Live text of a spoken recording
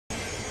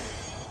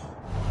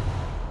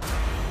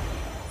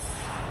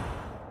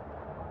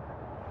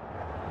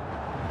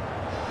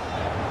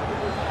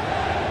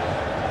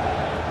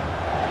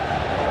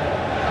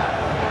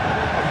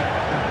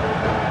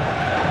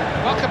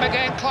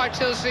Again, Clive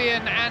Tilsey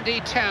and Andy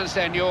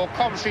Townsend, your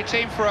commentary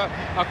team for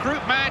a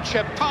group match,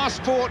 a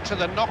passport to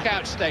the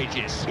knockout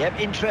stages. Yep,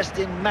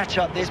 interesting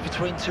match-up this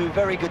between two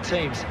very good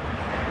teams.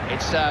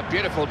 It's a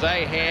beautiful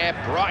day here,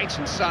 bright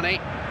and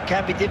sunny.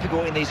 Can be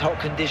difficult in these hot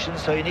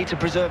conditions, so you need to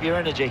preserve your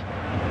energy.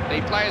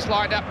 The players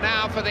lined up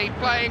now for the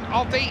playing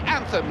of the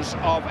anthems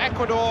of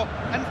Ecuador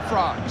and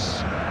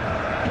France.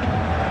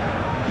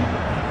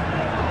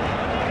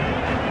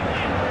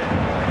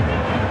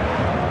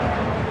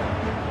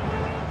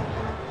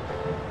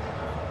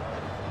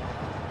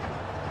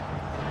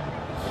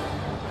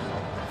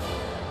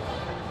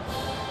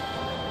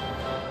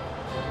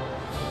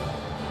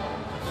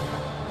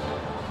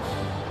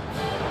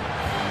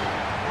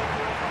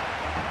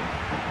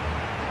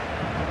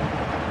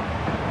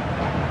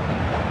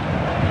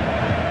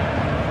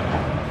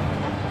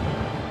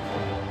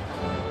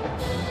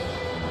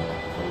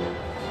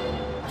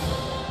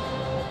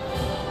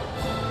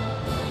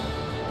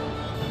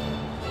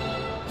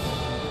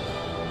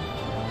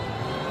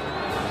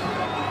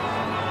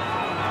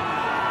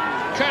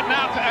 Curtain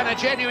up and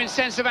a genuine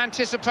sense of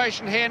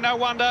anticipation here. No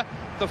wonder.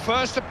 The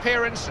first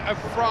appearance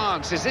of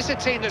France. Is this a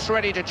team that's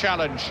ready to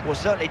challenge? Well,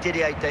 certainly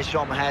Didier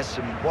Deschamps has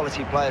some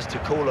quality players to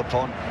call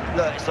upon.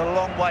 Look, it's a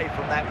long way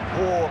from that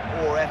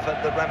poor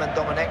effort that Raymond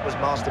Domenech was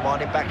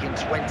masterminding back in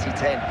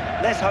 2010.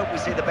 Let's hope we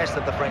see the best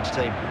of the French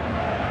team.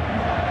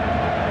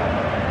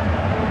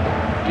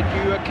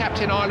 Did you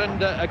captain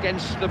Ireland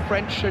against the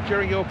French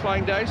during your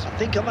playing days? I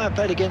think I may have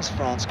played against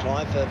France,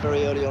 Clive,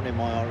 very early on in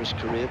my Irish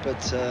career,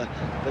 but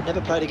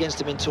never played against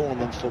them in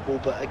tournament football.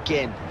 But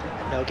again,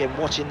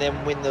 watching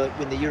them win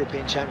the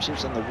European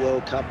Championships and the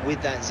World Cup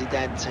with that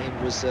Zidane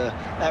team was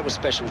that was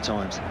special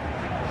times.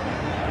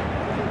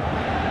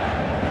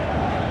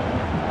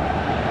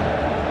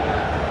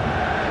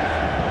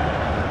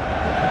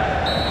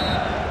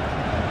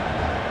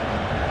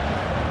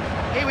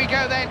 Here we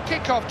go then,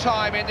 kick-off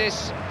time in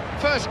this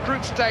first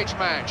group stage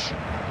match.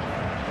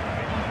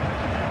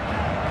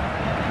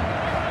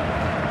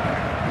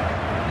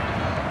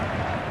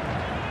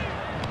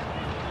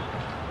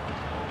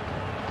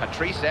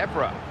 Patrice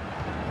Evra.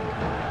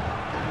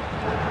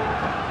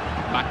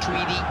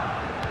 Matuidi.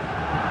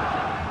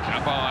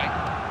 Cabaye.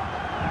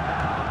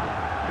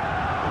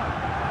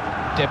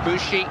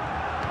 Debuchy.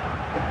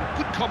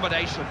 Good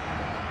combination.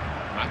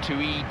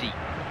 Matuidi.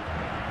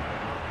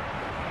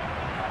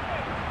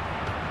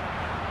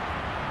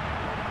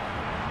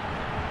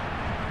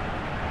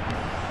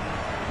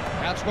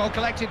 That's well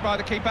collected by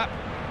the keeper.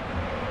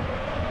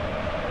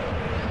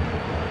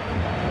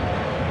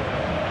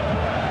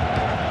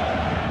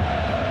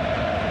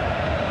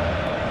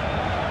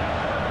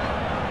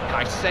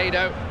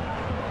 Caicedo.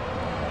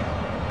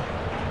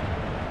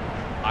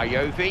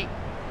 Ayovi.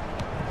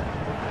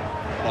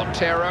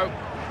 Montero.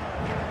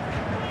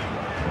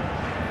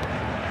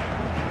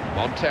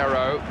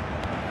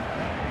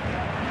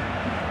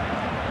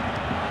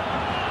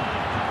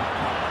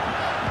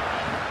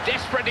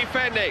 Desperate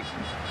defending.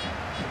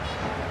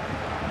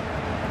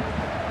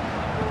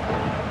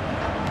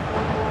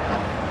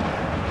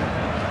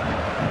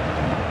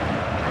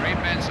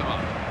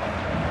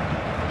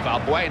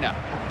 Valbuena.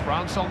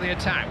 France on the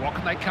attack. What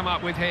can they come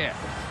up with here?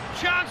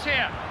 Chance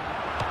here.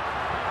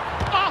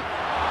 Oh!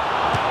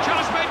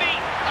 Chance maybe.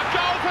 A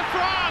goal for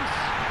France.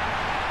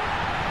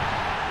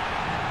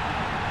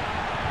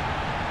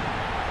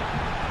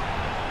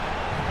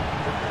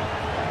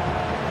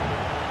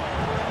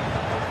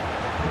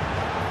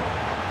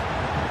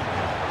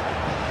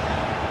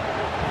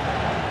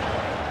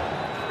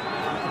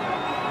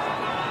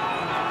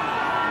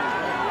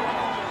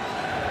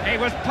 He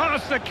was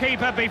past the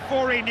keeper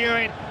before he knew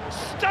it.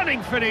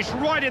 Stunning finish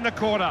right in the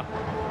corner.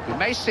 We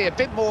may see a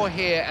bit more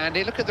here,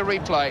 Andy. Look at the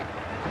replay.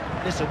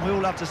 Listen, we all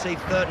love to see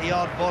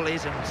 30-yard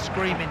volleys and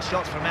screaming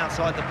shots from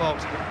outside the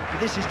box. But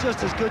this is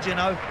just as good, you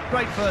know.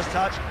 Great first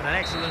touch and an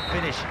excellent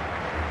finish.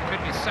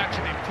 Could be such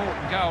an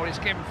important goal. It's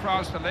given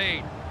France the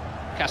lead.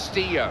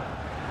 Castillo.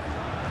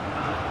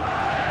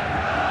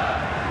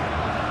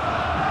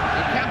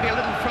 It can be a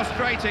little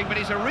frustrating, but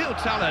he's a real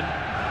talent.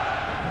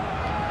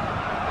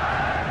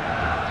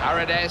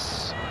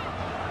 Paredes.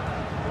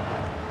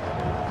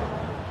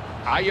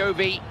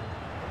 Ayovi.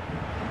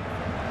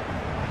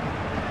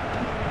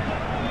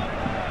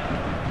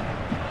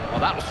 Well,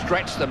 that'll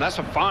stretch them. That's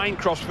a fine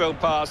crossfield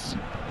pass.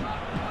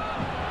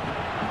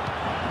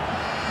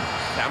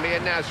 Samir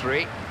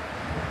Nasri.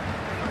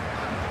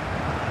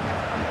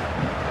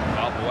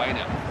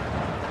 Valbuena.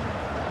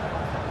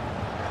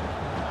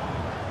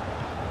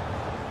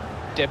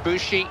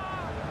 Debuchy.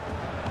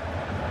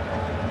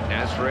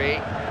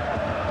 Nasri.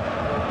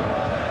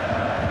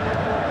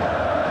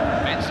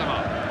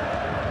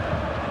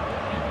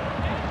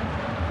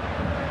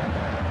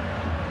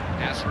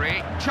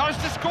 Chance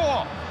to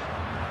score.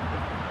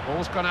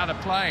 Ball's gone out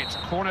of play. It's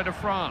corner to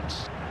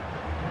France.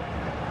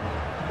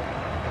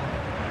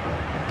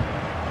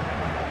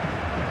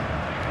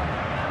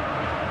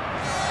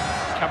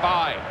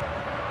 Cabaye.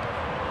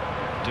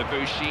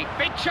 Debuchy.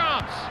 Big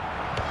chance.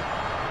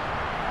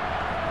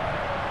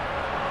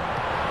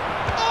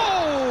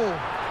 Oh!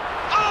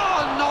 Oh!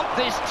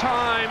 this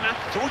time.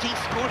 Thought he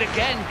scored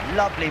again.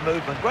 Lovely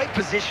movement, great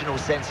positional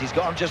sense he's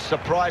got. I'm just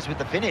surprised with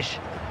the finish.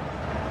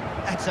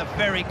 That's a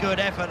very good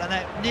effort, and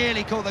that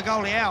nearly caught the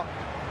goalie out.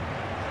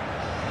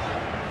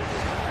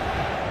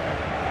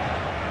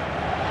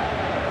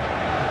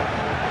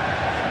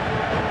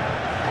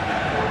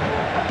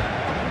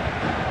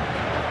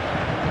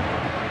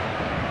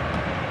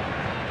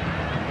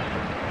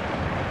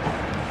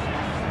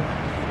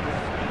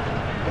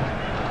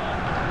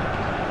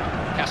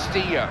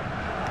 Castillo.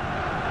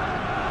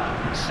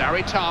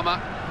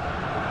 Saritama.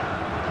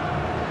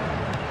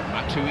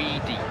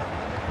 Matuidi.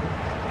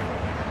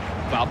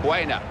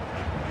 Valbuena.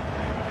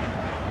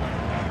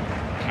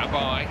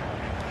 Cabaye.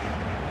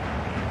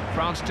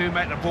 France do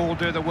make the ball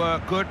do the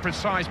work. Good,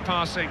 precise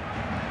passing.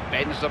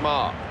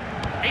 Benzema.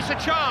 It's a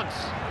chance.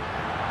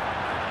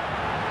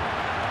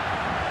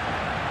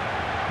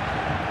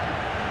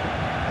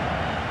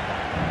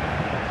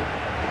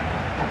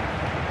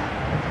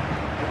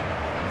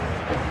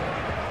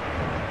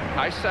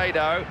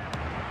 Caicedo.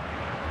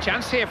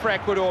 Chance here for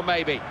Ecuador,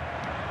 maybe.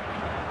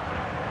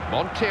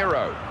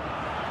 Montero.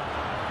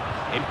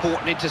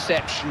 Important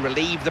interception,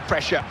 relieve the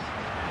pressure.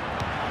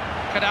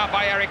 Cut out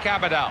by Eric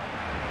Abidal.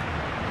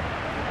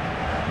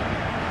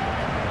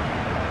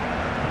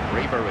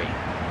 Ribery.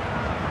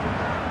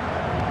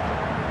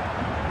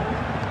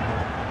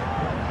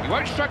 He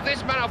won't strike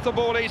this man off the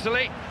ball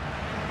easily.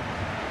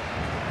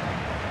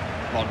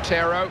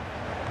 Montero.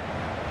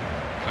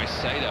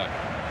 Caicedo.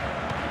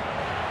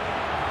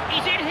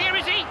 He's in here,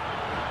 is he?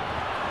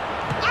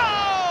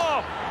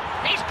 Oh!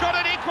 He's got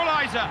an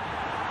equaliser.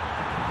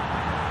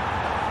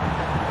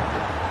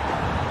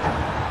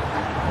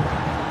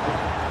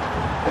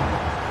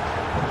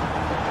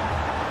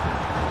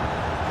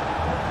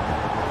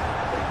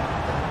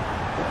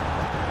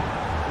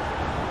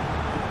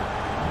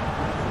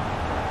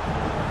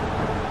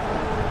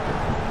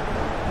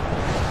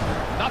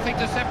 Nothing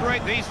to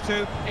separate these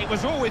two. It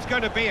was always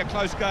going to be a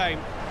close game.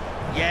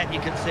 Yeah, you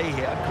can see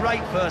here, a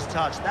great first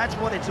touch. That's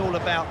what it's all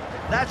about.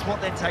 That's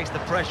what then takes the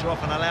pressure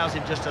off and allows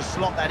him just to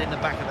slot that in the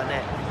back of the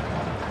net.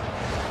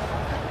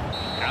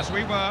 As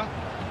we were,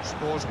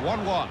 scores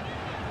 1-1.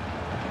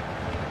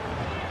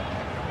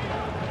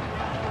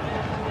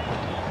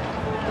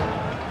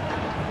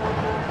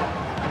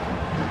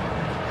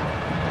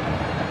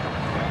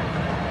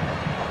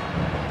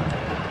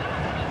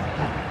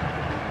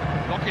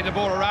 Knocking the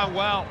ball around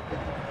well.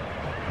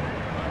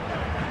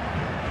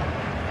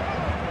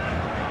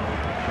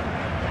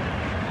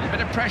 A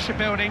bit of pressure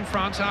building,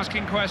 France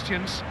asking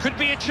questions. Could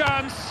be a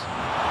chance.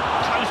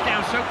 Closed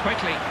down so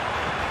quickly.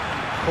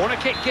 Corner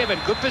kick given,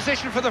 good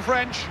position for the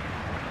French.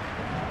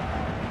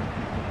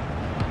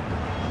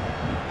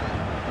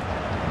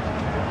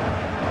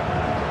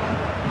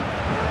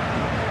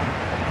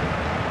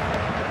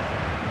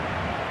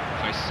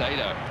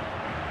 Caicedo.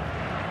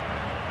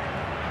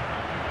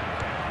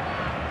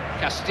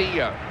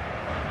 Castillo.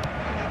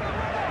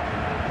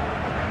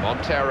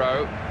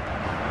 Montero.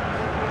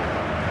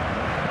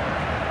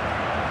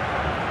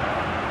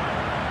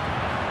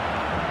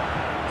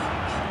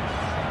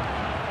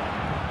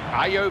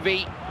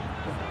 Ayovi.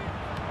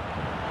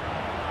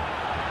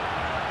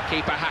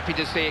 Keeper happy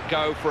to see it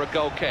go for a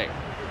goal kick.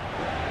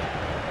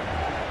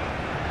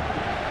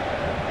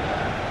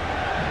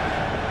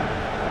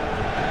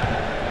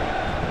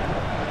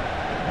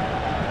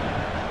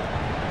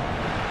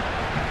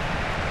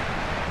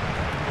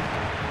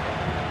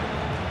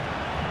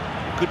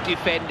 Good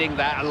defending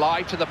that,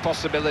 alive to the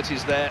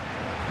possibilities there.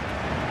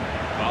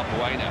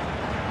 Valbuena.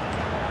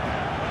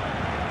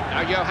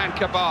 Now Yohan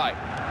Cabaye.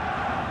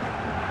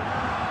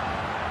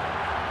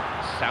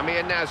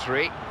 Samir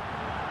Nasri.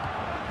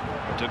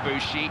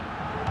 Debussy.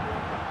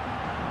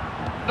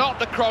 Not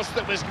the cross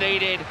that was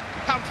needed.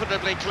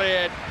 Comfortably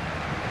cleared.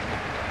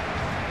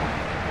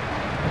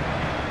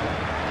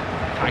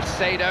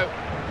 Caicedo.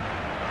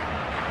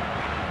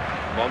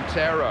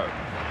 Montero.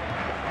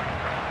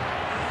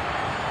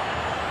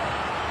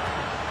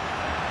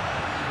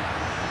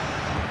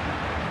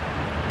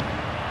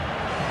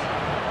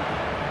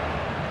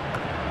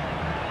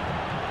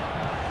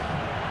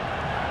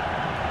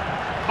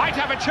 Might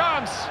have a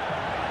chance.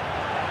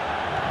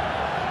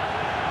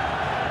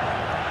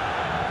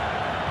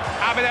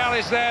 Abidal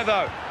is there,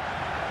 though.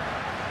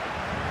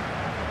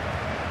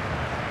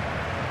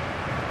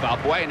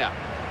 Valbuena.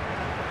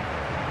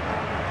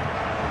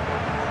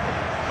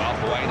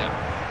 Valbuena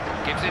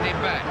gives it in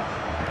back.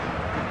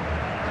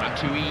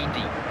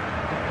 Matuidi.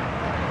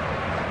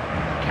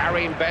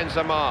 Carrying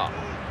Benzema.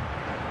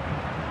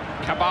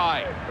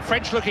 Cabaye. The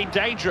French looking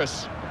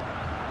dangerous.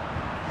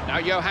 Now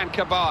Yohan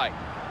Cabaye.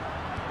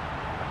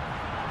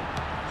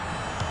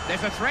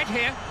 There's a threat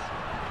here.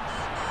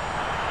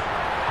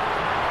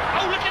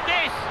 Oh, look at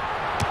this!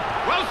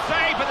 Well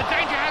saved, but the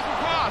danger hasn't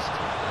passed.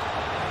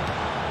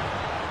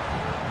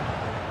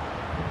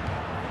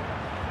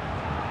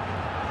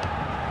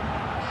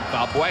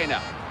 Valbuena.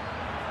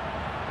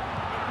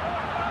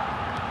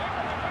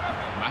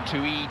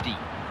 Matuidi.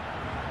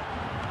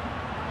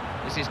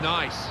 This is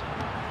nice.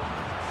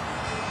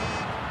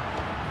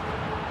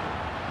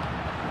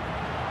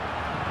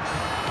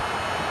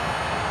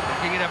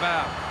 worried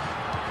about.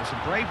 There's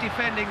some brave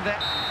defending there.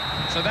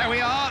 So there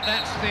we are,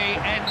 that's the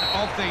end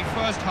of the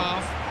first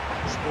half.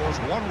 Scores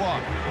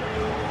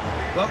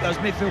 1-1. Well, those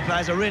midfield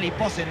players are really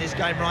bossing this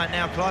game right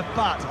now, Clive,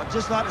 but I'd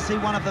just like to see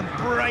one of them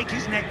break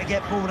his neck to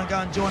get forward and go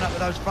and join up with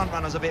those front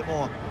runners a bit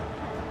more.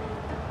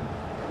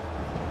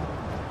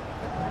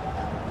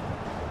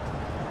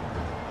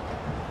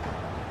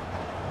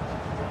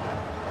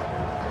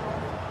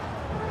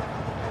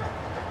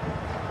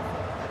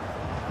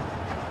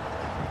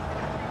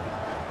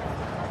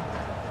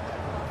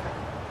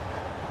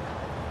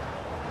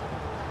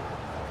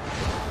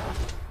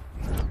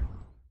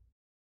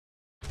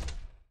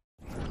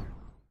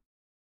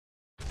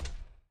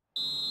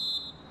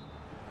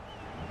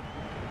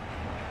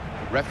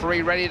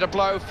 Referee ready to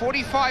blow.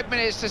 45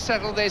 minutes to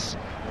settle this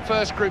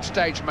first group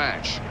stage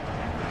match.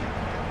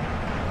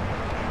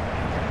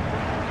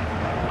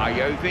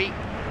 Ibrahimović.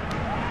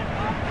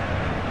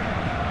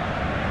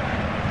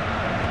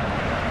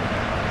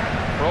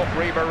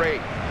 Ribery.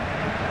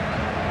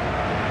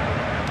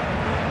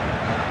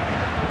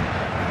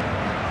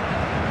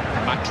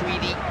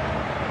 Matuidi.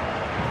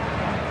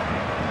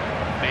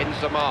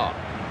 Benzema.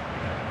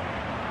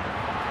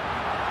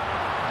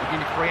 To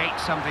create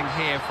something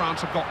here.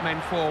 France have got men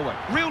forward.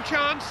 Real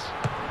chance.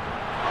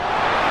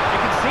 You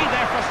can see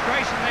their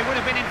frustration. They would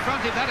have been in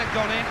front if that had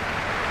gone in.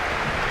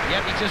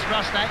 Yep, he just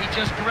rushed that. He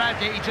just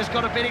grabbed it. He just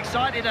got a bit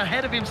excited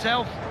ahead of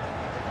himself.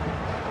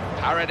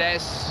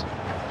 Paredes.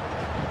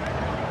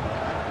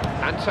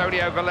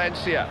 Antonio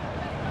Valencia.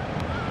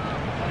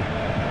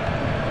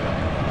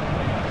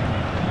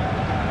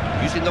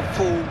 Using the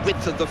full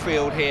width of the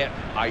field here.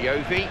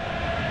 Ibrahimović.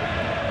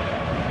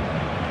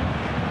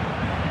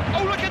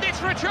 Oh, look at this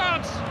for a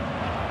chance!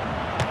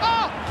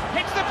 Oh,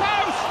 hits the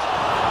post!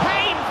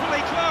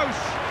 Painfully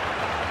close!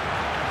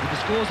 With the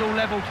scores all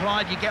level,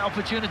 Clive, you get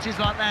opportunities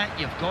like that,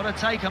 you've got to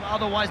take them,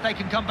 otherwise they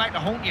can come back to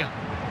haunt you.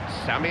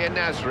 Samir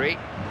Nasri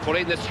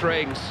pulling the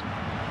strings.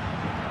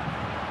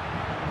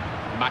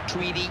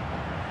 Matuidi.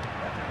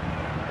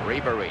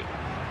 Ribery.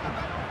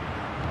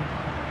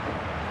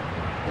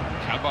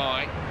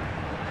 Cabai.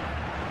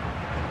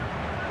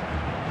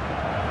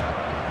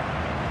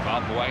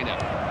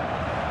 Valbuena.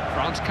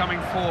 France coming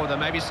forward, there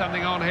may be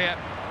something on here.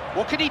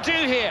 What can he do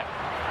here?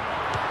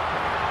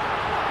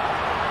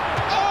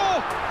 Oh,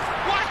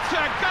 what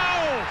a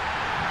goal!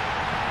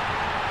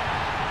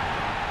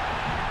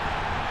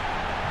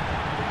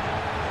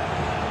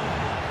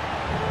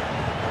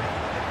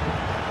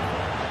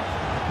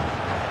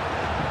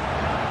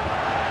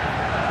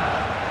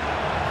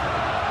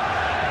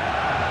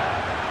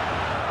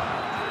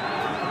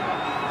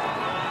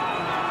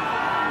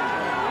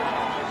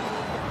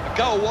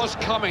 Goal was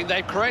coming.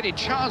 They've created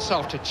chance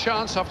after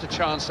chance after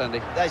chance,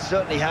 Andy. They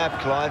certainly have,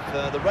 Clive.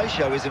 The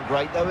ratio isn't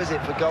great, though, is it,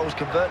 for goals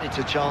converted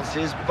to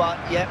chances? But,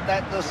 yeah,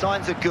 the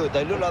signs are good.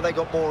 They look like they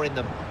got more in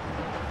them.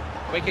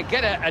 We could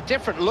get a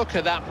different look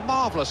at that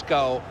marvellous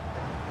goal.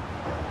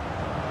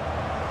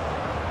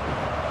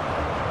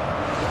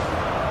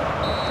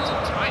 It's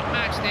a tight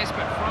match, this,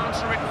 but France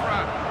are in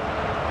front.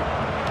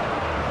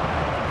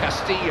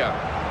 Castillo.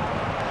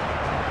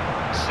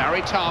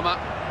 Saritama.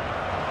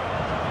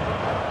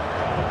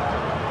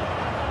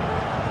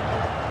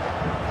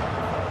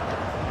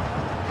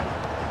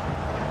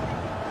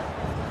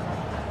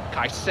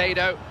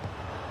 Caicedo.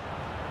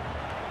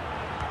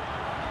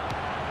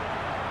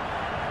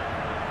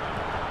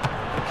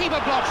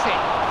 Keeper blocks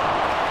it.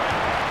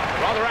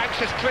 Rather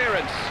anxious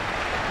clearance.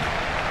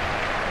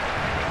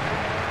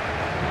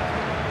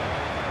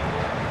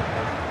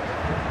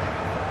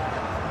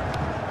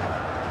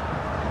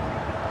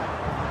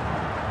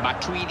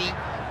 Matuidi.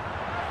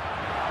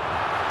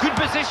 Good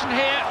position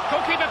here.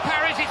 Goalkeeper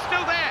parries, it's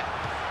still there.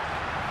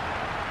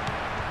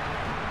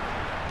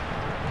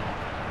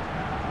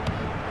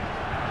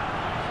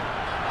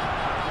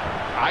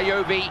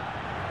 Ibrahimović.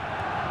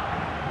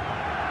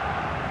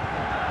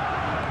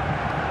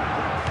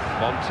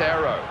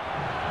 Montero.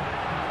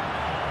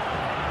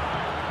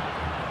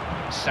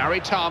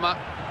 Saritama.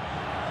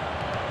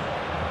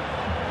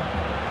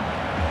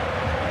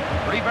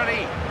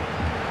 Ribery.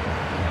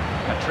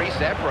 Patrice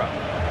Evra.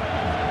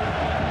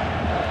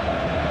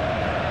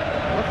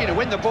 Looking to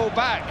win the ball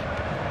back.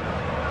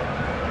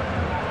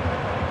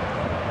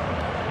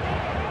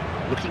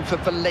 Looking for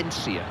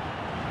Valencia.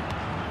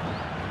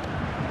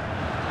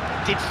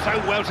 Did so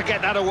well to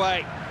get that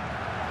away.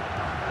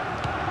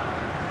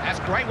 That's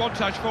great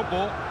one-touch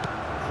football.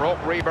 Franck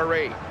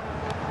Ribery.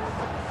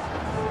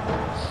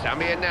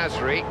 Samir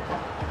Nasri.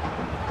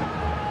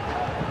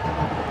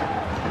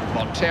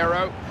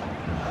 Montero.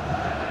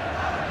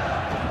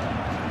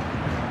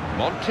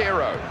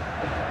 Montero.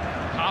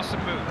 Pass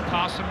and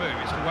move.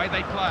 It's the way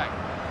they play.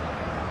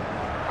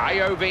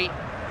 Ibrahimović.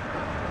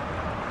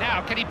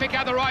 Now, can he pick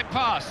out the right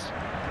pass?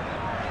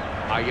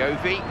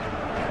 Ibrahimović.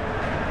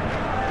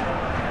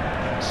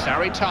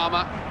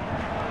 Saritama.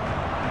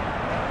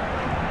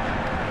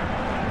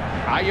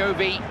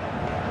 Ibrahimović.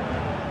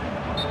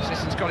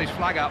 Assistant's got his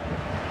flag up.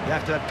 You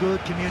have to have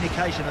good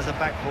communication as a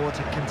back four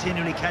to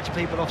continually catch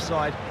people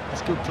offside.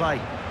 That's good play.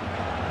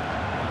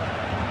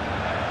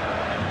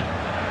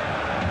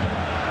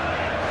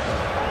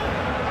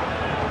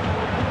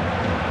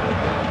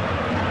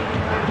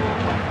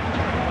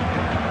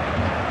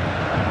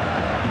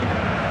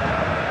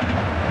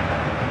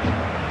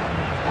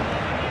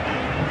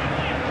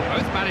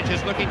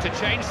 managers looking to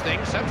change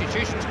things.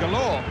 Substitutions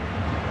galore.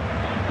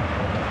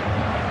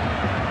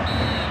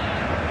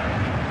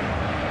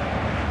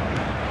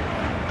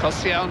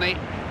 Koscielny.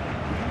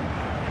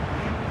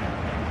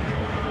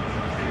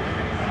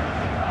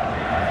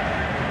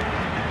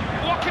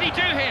 What can he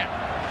do here?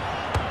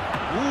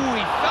 Ooh,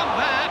 he thumped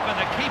that, but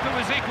the keeper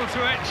was equal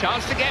to it.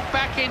 Chance to get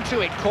back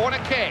into it. Corner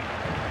kick.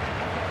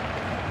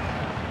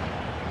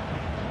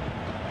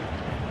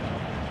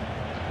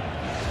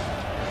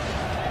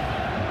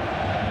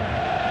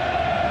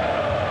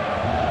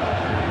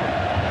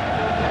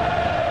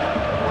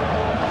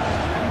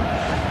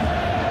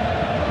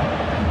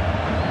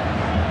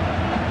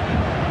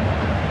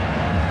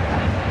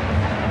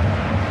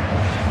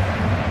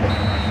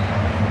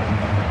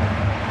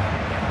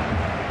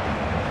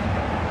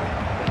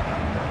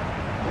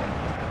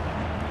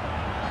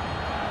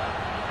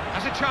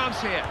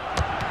 Chance here.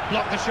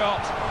 Block the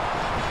shot.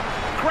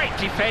 Great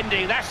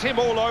defending. That's him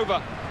all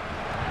over.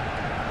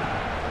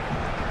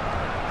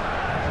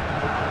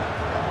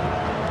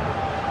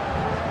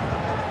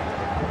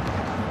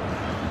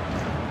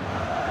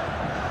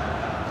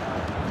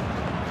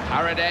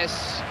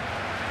 Paredes.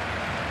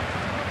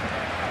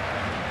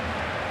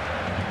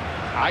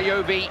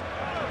 Ibrahimović.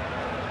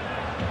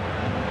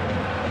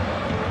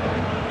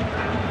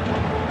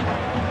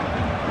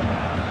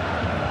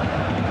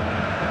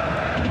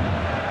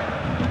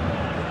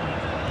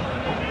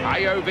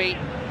 Ibrahimović.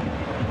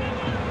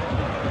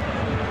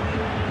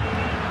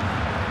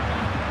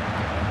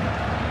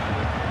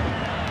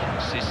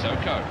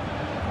 Sissoko.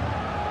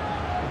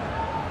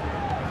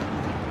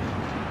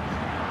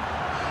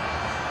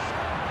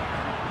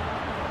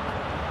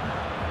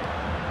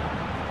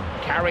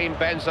 Karim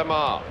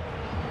Benzema.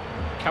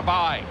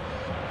 Kabay.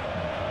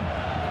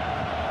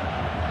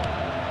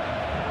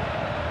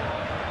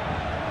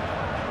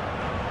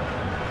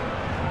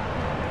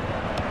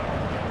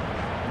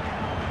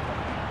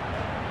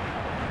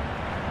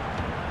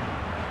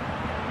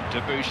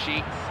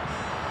 Debussy.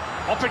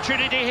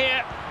 Opportunity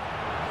here.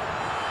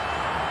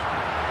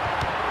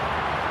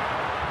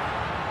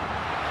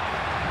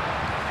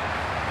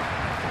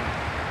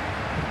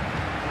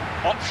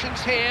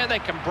 Options here. They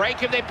can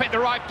break if they pick the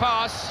right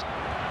pass.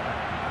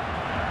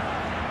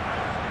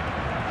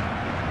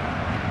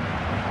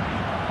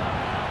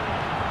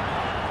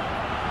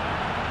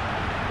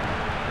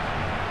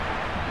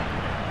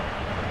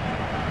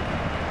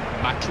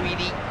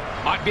 Matuidi.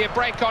 Might be a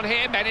break on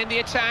here. Men in the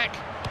attack.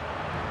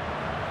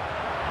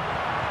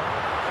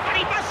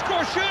 He must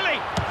score, surely.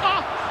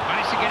 Oh,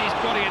 managed to get his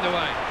body in the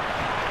way.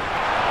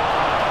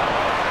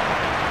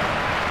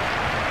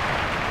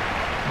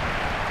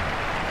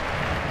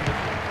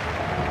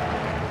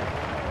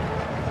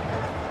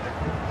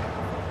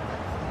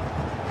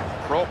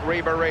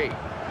 Ribéry.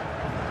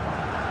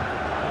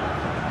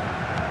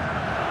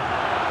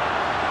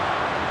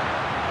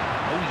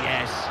 Oh,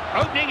 yes.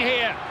 Opening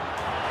here.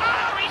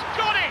 Oh, he's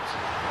got it!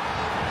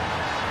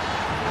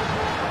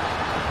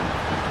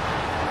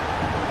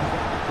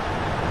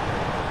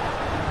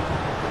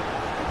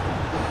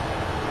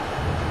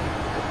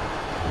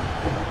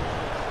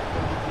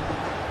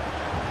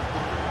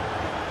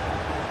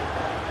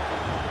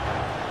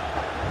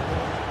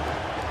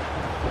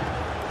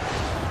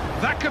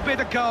 That could be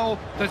the goal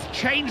that's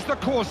changed the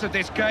course of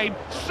this game.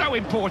 So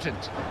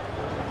important.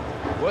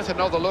 Worth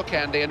another look,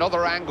 Andy,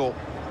 another angle.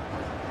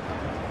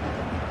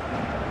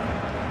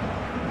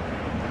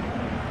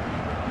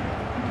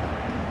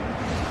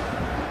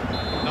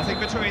 Nothing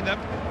between them.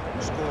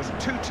 Scores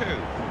 2-2.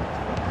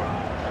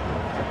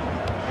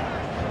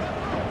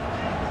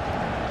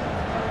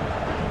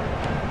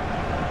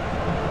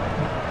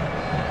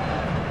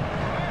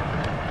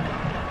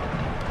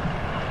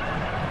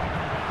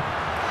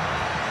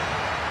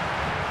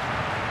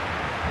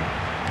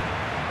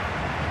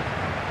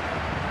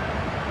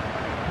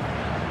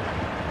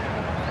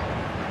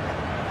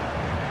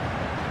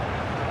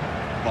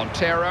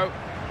 Montero.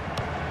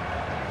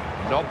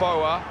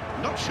 Noboa.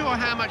 Not sure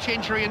how much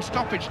injury and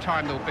stoppage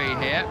time there'll be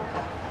here.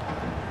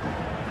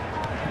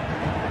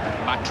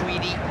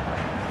 Matuidi.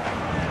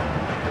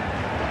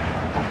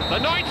 The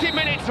 90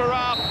 minutes are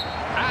up,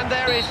 and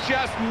there is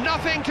just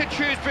nothing to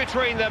choose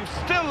between them.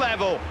 Still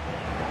level.